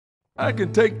I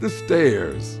can take the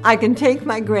stairs. I can take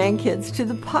my grandkids to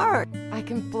the park. I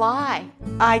can fly.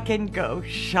 I can go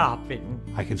shopping.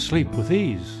 I can sleep with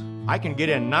ease. I can get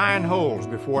in 9 holes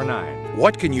before 9.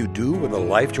 What can you do with a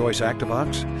Life Choice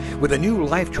Activox? With a new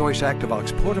Life Choice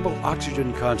Activox portable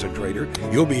oxygen concentrator,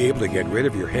 you'll be able to get rid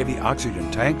of your heavy oxygen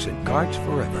tanks and carts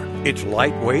forever. It's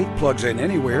lightweight, plugs in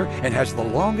anywhere, and has the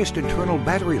longest internal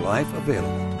battery life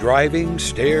available. Driving,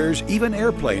 stairs, even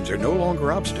airplanes are no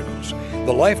longer obstacles.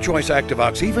 The Life Choice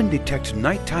Activox even detects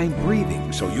nighttime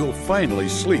breathing, so you'll finally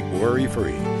sleep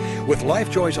worry-free. With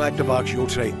Life Choice Activox, you'll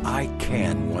say, I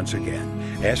can once again.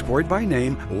 Ask for it by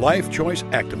name, Life Choice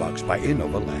Activox by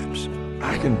Innova Labs.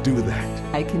 I can do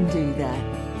that. I can do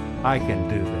that. I can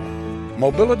do that.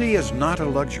 Mobility is not a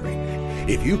luxury.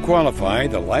 If you qualify,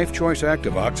 the Life Choice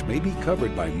Activox may be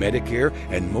covered by Medicare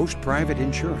and most private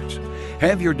insurance.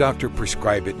 Have your doctor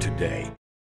prescribe it today.